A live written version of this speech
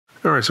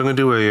Alright, so I'm going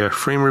to do a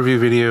frame review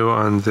video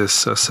on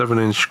this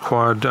 7-inch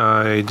quad.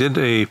 I did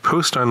a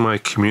post on my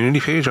community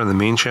page on the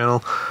main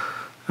channel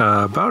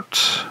about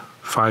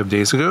 5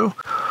 days ago.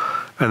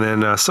 And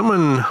then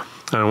one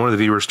of the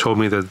viewers told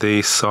me that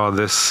they saw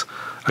this,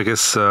 I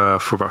guess,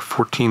 for about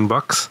 14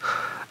 bucks.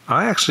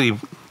 I actually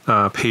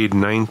paid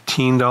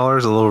 $19, a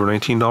little over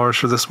 $19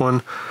 for this one,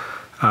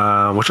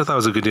 which I thought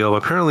was a good deal.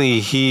 Apparently,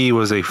 he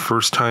was a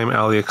first-time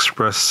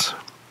AliExpress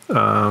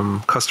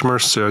customer,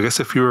 so I guess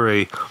if you were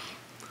a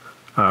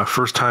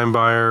first-time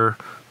buyer,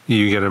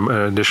 you get an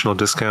additional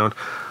discount,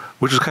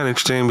 which is kind of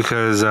interesting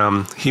because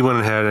he went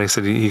ahead and he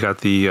said he got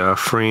the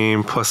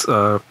frame plus,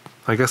 I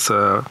guess,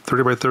 a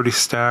 30 by 30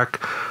 stack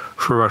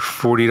for about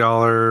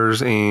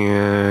 $40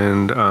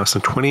 and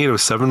some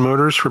 2807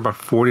 motors for about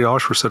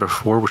 $40 for a set of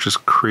 4, which is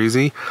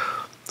crazy.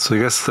 So I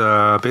guess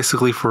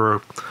basically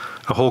for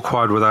a whole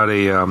quad without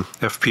a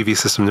FPV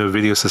system, no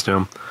video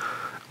system,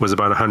 was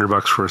about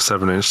 $100 for a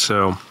 7-inch.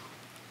 So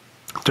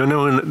don't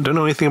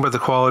know anything about the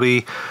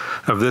quality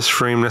of this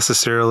frame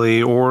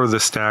necessarily, or the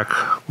stack,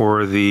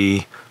 or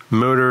the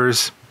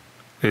motors.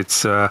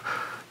 It's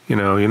you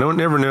don't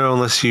never know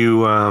unless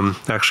you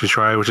actually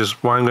try, which is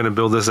why I'm going to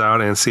build this out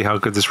and see how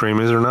good this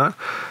frame is or not.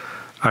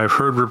 I've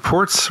heard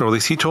reports, or at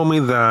least he told me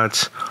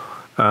that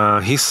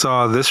he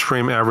saw this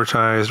frame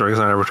advertised, or I guess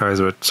not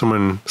advertised, but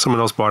someone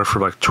else bought it for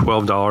like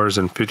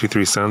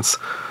 $12.53.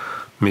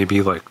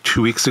 maybe like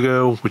 2 weeks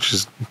ago, which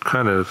is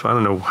kind of, I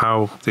don't know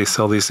how they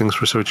sell these things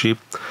for so cheap,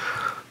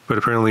 but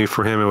apparently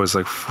for him it was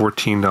like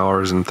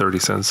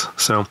 $14.30.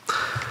 So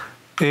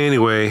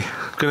anyway,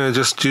 gonna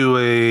just do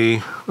a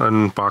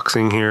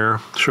unboxing here,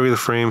 show you the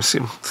frame, see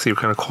what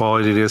kind of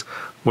quality it is.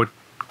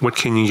 What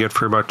can you get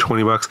for about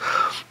 20 bucks?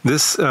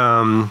 This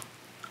the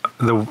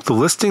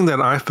listing that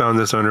I found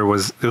this under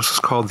was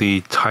called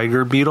the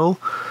Tiger Beetle.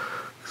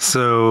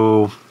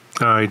 So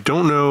I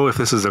don't know if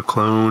this is a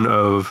clone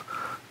of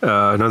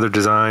another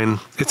design.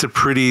 It's a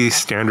pretty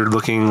standard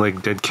looking,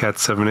 like dead cat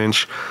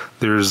 7-inch.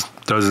 There's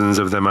dozens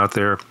of them out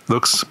there.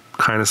 Looks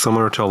kind of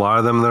similar to a lot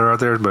of them that are out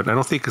there, but I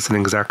don't think it's an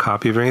exact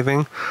copy of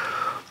anything.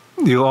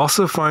 You'll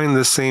also find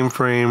the same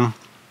frame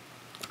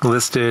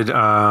listed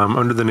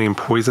under the name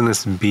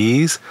Poisonous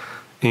Bees,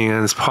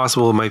 and it's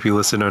possible it might be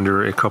listed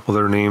under a couple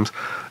other names.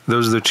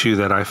 Those are the two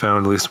that I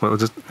found, at least.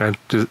 I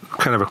did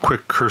kind of a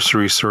quick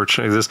cursory search.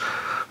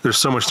 There's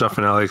so much stuff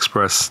in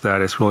AliExpress that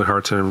it's really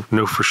hard to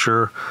know for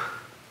sure.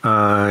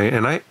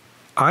 And I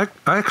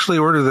actually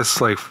ordered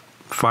this like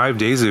 5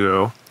 days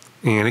ago,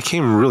 and it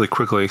came really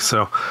quickly.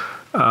 So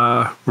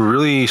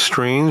really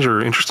strange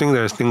or interesting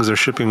that things are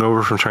shipping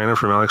over from China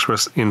from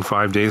AliExpress in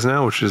 5 days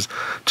now, which is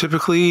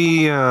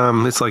typically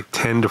it's like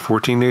 10 to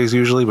 14 days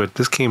usually, but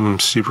this came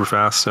super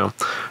fast. So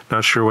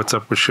not sure what's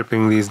up with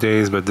shipping these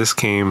days, but this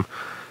came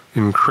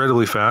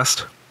incredibly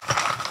fast.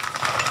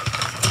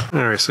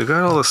 All right, so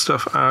got all the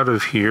stuff out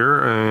of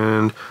here,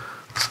 and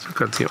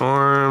got the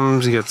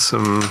arms, you got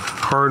some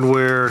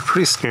hardware,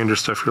 pretty standard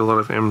stuff here, a lot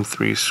of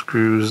M3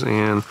 screws,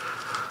 and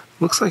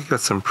looks like you got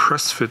some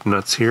press fit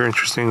nuts here.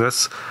 Interesting.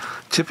 That's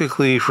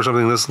typically for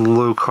something this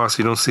low cost,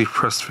 you don't see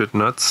press fit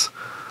nuts.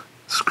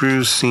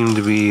 Screws seem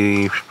to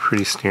be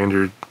pretty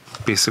standard,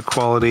 basic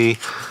quality.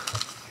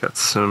 Got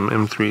some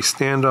M3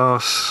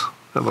 standoffs.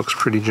 That looks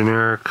pretty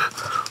generic.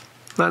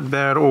 Not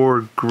bad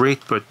or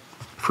great, but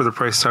for the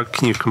price, how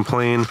can you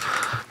complain?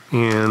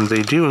 And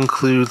they do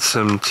include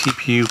some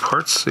TPU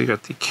parts. So you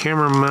got the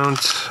camera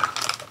mount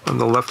on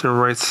the left and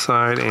right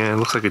side, and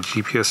looks like a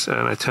GPS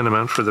and antenna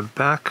mount for the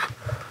back.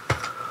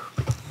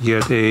 You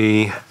get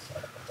a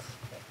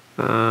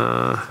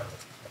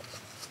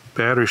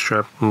battery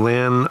strap,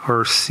 LAN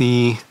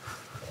RC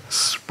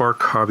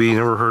Spark Hobby.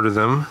 Never heard of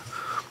them.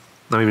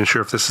 Not even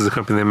sure if this is the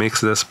company that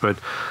makes this, but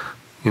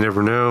you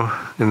never know.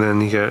 And then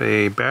you got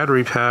a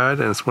battery pad,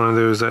 and it's one of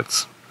those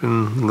that's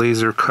been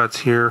laser cut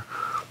here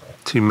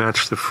to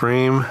match the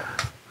frame.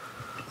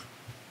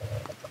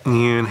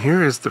 And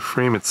here is the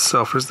frame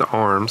itself. Here's the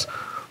arms.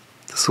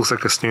 This looks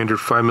like a standard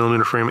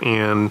 5mm frame,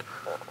 and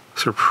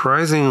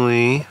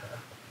surprisingly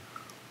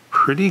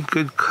pretty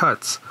good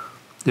cuts.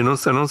 I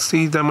don't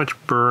see that much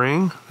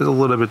burring. There's a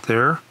little bit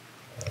there,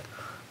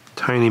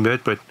 tiny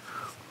bit, but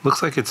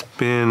looks like it's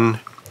been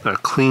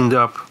cleaned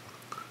up.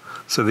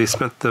 So they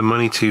spent the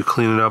money to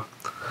clean it up.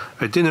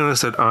 I did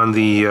notice that on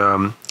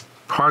the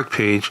product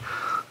page,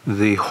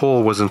 the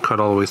hole wasn't cut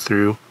all the way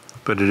through,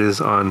 but it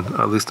is on,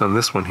 at least on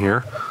this one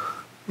here.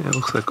 Yeah, it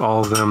looks like all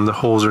of them, the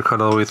holes are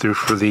cut all the way through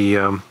for the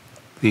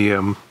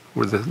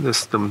where the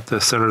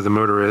center of the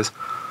motor is.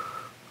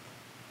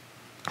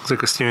 It's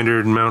like a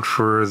standard mount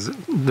for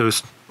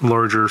those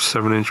larger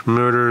 7-inch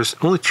motors.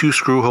 Only 2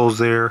 screw holes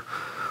there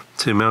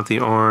to mount the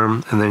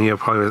arm, and then you have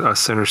probably a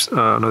center,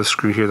 another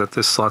screw here that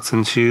this slots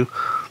into.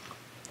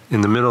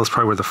 In the middle is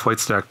probably where the flight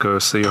stack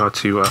goes, so you'll have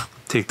to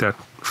take that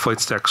flight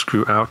stack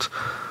screw out.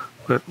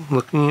 But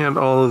looking at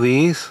all of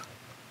these,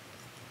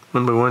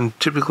 one by one,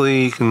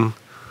 typically you can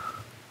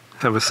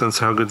have a sense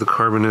of how good the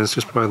carbon is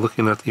just by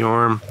looking at the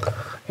arm,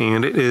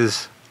 and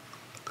it's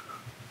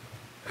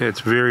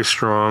very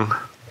strong.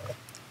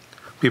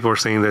 People are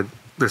saying that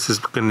this is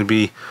going to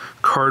be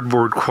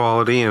cardboard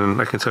quality,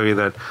 and I can tell you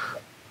that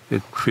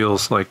it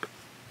feels like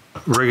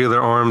regular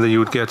arm that you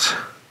would get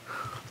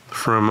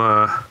from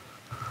a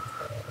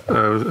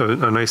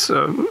nice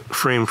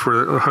frame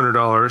for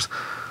 $100.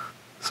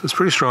 So it's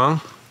pretty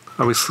strong.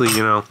 Obviously,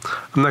 you know,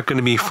 I'm not going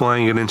to be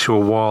flying it into a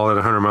wall at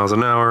 100 miles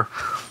an hour.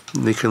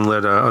 You can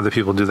let other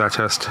people do that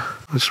test.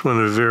 I just want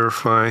to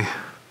verify.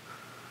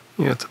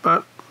 Yeah, it's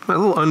about a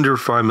little under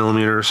 5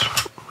 millimeters.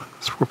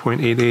 It's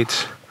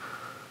 4.88,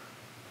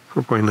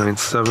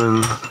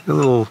 4.97. A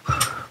little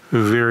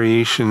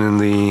variation in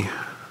the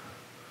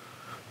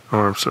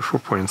arm, so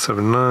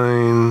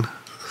 4.79,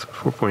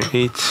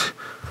 4.8.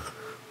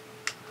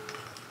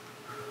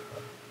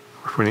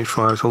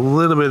 4.85, so a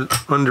little bit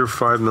under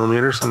 5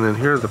 millimeters. And then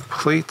here are the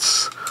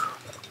plates.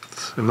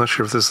 I'm not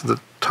sure if this is the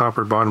top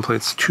or bottom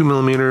plates. 2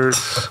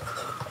 millimeters.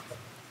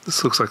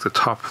 This looks like the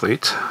top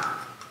plate.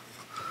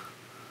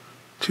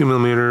 2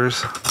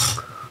 millimeters.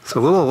 It's a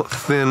little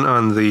thin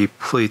on the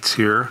plates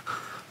here.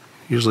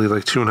 Usually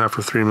like 2.5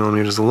 or 3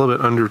 millimeters. A little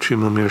bit under 2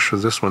 millimeters for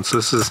this one. So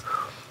this is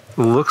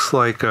looks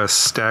like a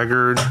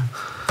staggered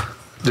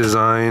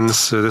design.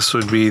 So this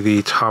would be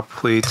the top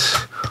plate.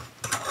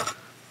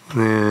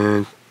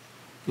 And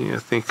yeah, I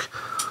think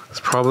it's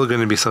probably going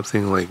to be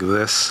something like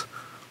this.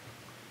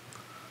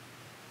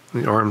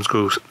 The arms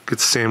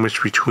get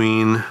sandwiched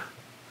between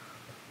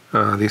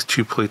these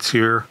two plates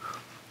here,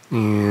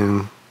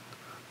 and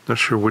not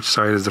sure which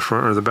side is the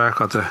front or the back.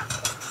 I'll have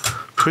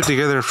to put it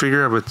together and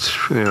figure out,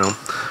 but you know,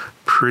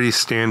 pretty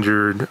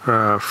standard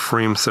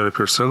frame setup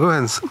here. So go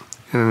ahead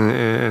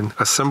and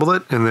assemble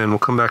it, and then we'll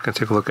come back and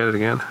take a look at it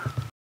again.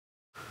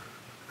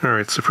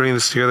 Alright, so putting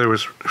this together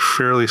was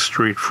fairly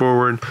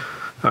straightforward.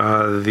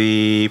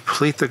 The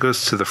plate that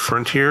goes to the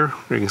front here,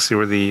 you can see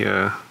where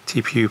the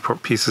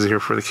TPU pieces here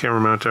for the camera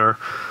mount are,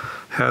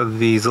 have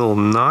these little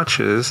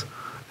notches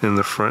in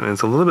the front, and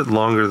it's a little bit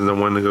longer than the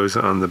one that goes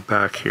on the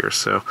back here.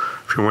 So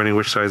if you're wondering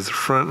which side is the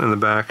front and the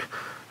back,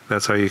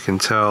 that's how you can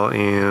tell.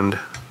 And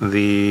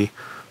the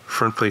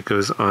front plate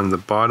goes on the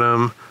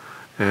bottom,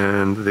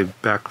 and the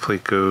back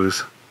plate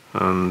goes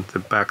on the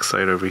back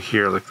side over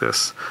here like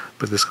this.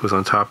 But this goes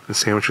on top and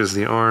sandwiches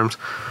the arms.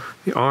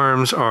 The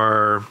arms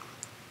are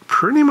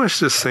pretty much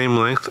the same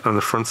length on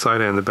the front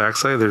side and the back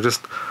side. They're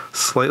just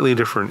slightly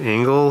different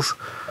angles.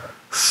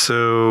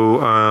 So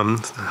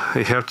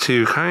you have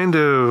to kind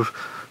of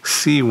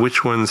see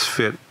which ones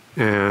fit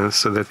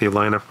so that they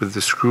line up with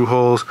the screw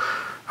holes.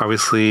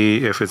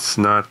 Obviously, if it's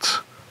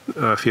not,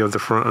 if you have the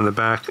front and the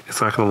back,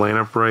 it's not going to line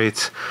up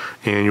right,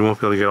 and you won't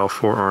be able to get all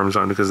 4 arms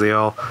on because they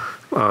all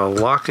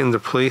lock into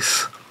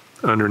place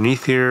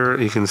underneath here.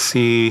 You can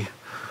see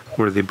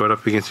where they butt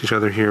up against each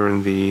other here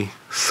in the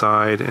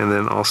side, and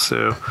then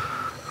also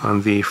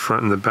on the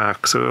front and the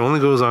back. So it only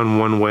goes on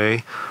one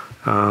way.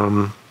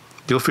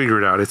 You'll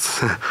figure it out.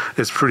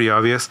 It's pretty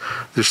obvious.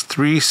 There's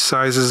 3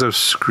 sizes of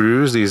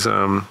screws, these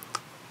little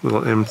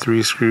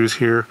M3 screws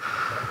here.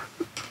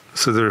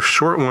 So there are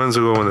short ones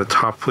that go on the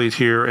top plate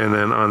here, and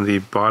then on the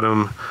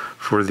bottom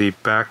for the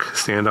back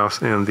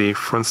standoffs and the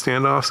front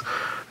standoffs.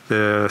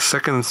 The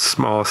second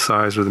smallest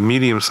size, or the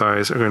medium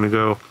size, are going to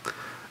go,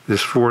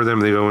 there's 4 of them.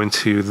 They go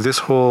into this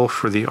hole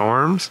for the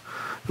arms,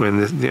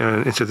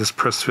 into this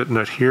press fit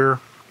nut here,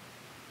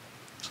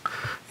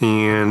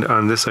 and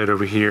on this side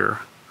over here.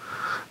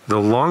 The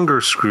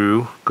longer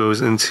screw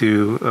goes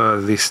into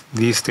these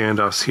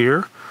standoffs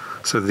here.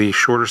 So the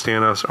shorter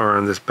standoffs are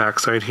on this back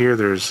side here.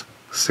 There's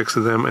 6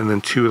 of them, and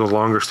then 2 of the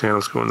longer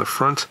standoffs go in the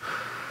front.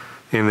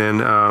 And then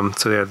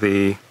so they have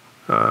the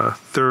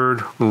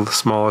third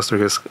smallest, I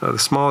guess. The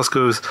smallest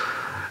goes,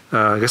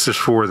 I guess there's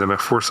 4 of them,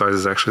 4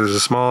 sizes actually. There's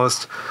the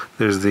smallest,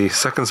 there's the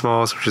second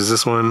smallest, which is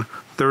this one,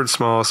 third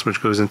smallest,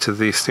 which goes into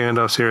the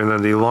standoffs here, and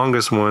then the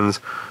longest ones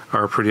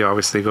are pretty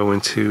obvious. They go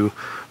into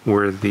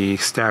where the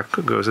stack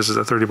goes. This is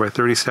a 30 by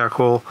 30 stack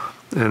hole,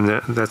 and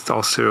that's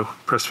also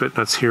press fit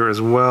nuts here as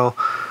well.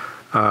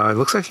 It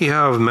looks like you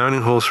have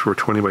mounting holes for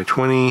 20 by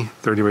 20,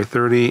 30 by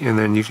 30, and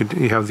then you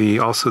have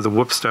also the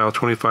whoop style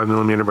 25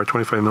 millimeter by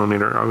 25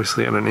 millimeter,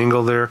 obviously at an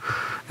angle there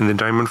in the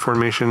diamond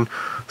formation.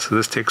 So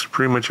this takes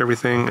pretty much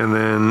everything. And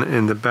then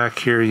in the back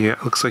here,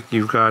 it looks like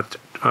you've got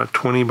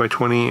 20 by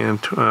 20 and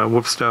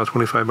whoop style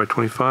 25 by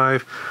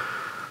 25.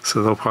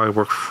 So they'll probably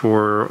work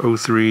for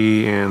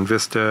O3 and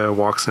Vista,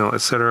 Walksnail,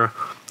 etc.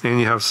 And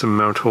you have some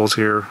mount holes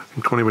here,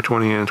 20 by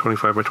 20 and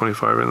 25 by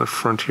 25 in the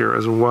front here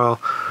as well,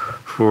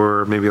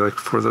 for maybe like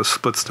for the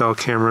split style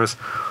cameras.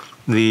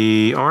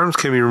 The arms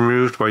can be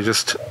removed by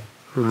just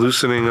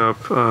loosening up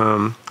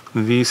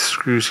these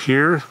screws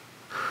here.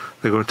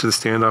 They go into the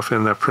standoff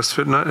and that press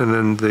fit nut, and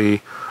then the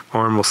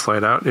arm will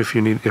slide out if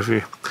you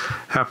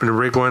happen to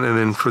rig one. And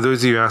then for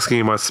those of you asking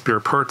about spare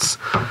parts,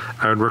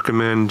 I would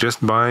recommend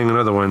just buying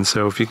another one.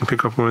 So if you can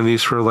pick up one of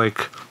these for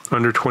like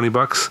under 20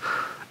 bucks,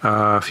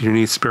 if you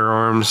need spare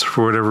arms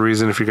for whatever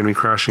reason, if you're going to be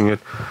crashing it,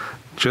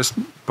 just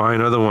buy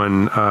another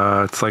one.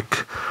 It's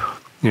like,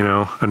 you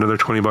know, another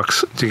 20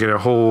 bucks to get a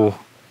whole,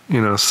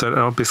 you know,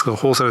 basically a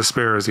whole set of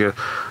spares. You get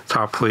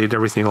top plate,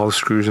 everything, all the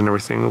screws and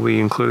everything will be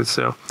included.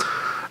 So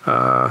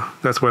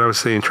That's what I would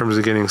say in terms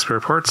of getting spare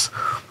parts.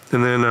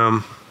 And then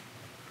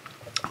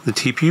the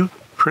TPU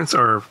prints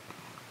are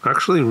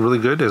actually really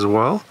good as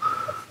well.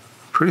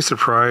 Pretty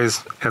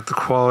surprised at the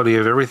quality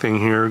of everything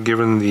here,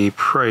 given the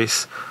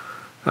price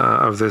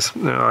of this.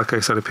 Like I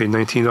said, I paid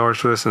 $19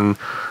 for this, and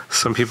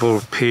some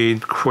people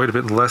paid quite a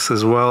bit less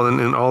as well.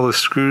 And all the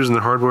screws and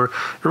the hardware,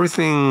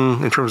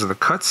 everything in terms of the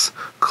cuts,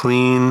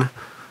 clean,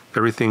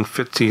 everything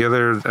fit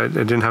together. I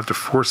didn't have to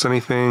force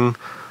anything.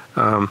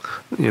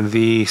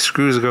 The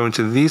screws that go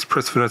into these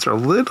press nuts are a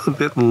little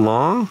bit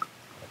long.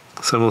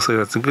 Some will say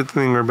that's a good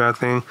thing or a bad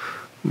thing.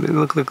 They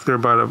look like they're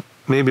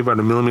maybe about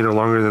a millimeter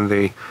longer than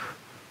they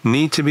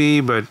need to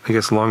be, but I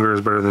guess longer is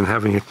better than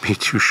having it be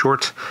too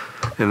short.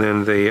 And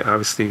then they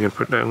obviously I'm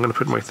going to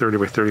put my 30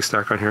 by 30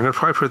 stack on here. I'm going to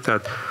probably put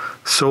that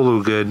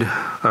Solo Good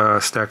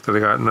stack that I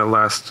got in the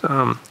last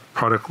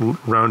product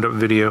roundup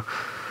video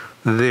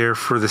there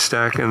for the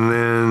stack. And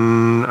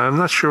then I'm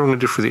not sure what I'm going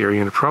to do for the air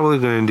unit. Probably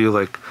going to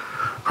do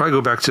probably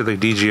go back to the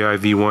DJI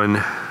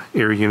V1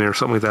 air unit or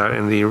something like that,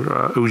 and the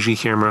OG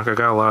camera. I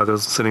got a lot of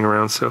those sitting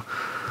around, so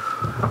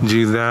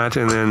do that.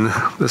 And then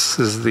this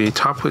is the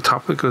top plate.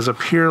 Top plate goes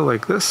up here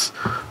like this,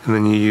 and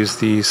then you use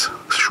these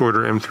shorter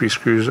M3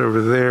 screws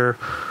over there,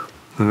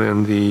 and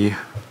then the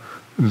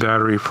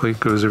battery plate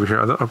goes over here.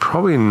 I'm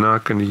probably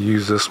not going to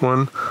use this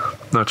one,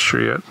 not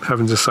sure yet,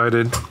 haven't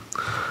decided,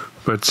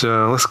 but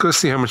let's go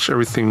see how much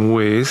everything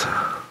weighs.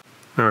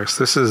 Alright,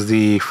 so this is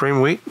the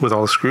frame weight with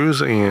all the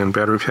screws and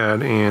battery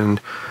pad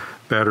and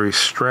battery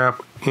strap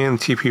and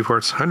TPU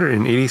parts.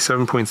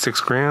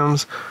 187.6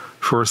 grams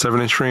for a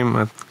 7-inch frame.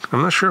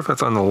 I'm not sure if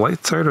that's on the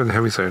light side or the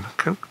heavy side.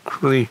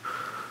 Really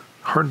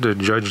hard to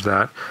judge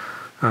that.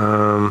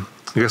 I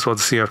guess we'll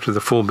have to see after the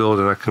full build,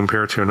 and I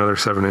compare it to another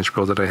 7-inch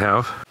build that I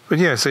have. But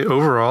yeah, I say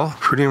overall,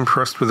 pretty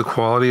impressed with the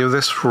quality of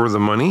this for the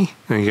money.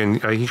 And again,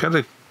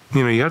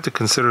 you have to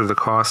consider the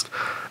cost.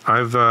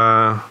 I've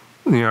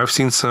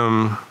seen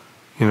some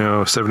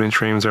 7-inch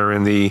frames are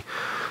in the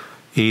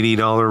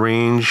 $80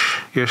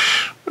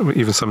 range-ish.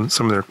 Even some of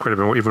them are quite a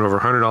bit more, even over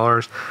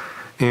 $100.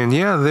 And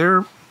yeah, they're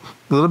a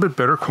little bit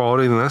better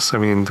quality than this. I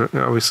mean,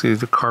 obviously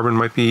the carbon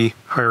might be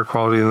higher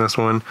quality than this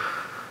one,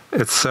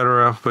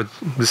 etc. But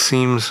this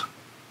seems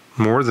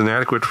more than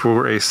adequate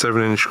for a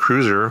 7-inch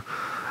cruiser.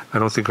 I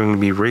don't think I'm going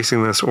to be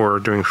racing this or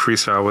doing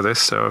freestyle with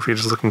this. So if you're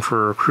just looking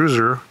for a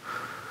cruiser,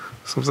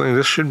 something like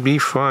this should be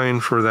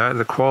fine for that.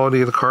 The quality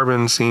of the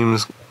carbon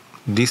seems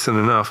decent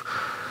enough.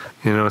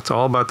 It's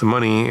all about the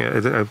money,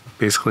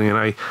 basically. And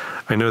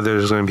I know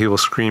there's going to be people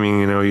screaming,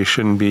 you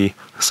shouldn't be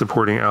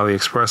supporting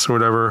AliExpress or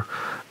whatever.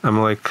 I'm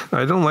like,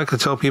 I don't like to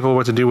tell people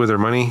what to do with their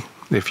money.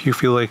 If you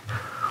feel like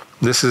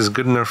this is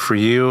good enough for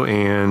you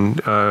and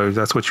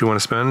that's what you want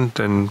to spend,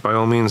 then by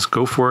all means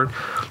go for it.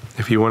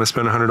 If you want to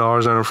spend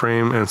 $100 on a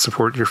frame and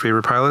support your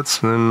favorite pilots,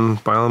 then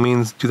by all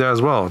means do that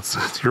as well.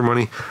 It's your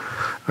money.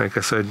 Like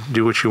I said,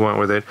 do what you want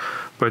with it.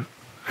 But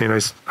I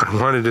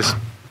want to just,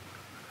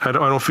 I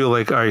don't feel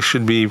like I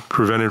should be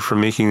prevented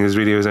from making these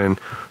videos and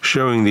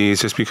showing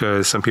these just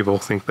because some people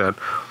think that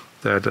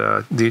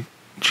the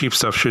cheap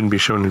stuff shouldn't be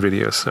shown in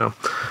videos. So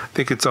I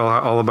think it's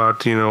all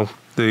about,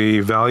 the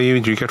value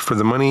you get for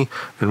the money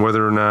and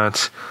whether or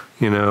not,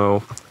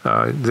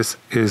 this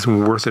is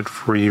worth it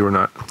for you or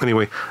not.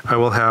 Anyway, I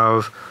will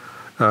have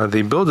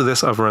the build of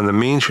this over on the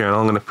main channel.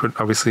 I'm going to put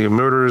obviously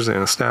motors and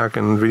a stack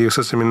and video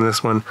system in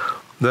this one.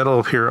 That'll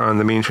appear on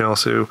the main channel,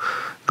 so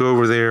go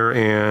over there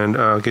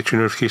and get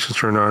your notifications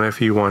turned on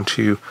if you want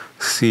to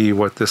see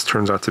what this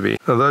turns out to be.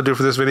 That'll do it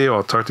for this video.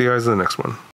 I'll talk to you guys in the next one.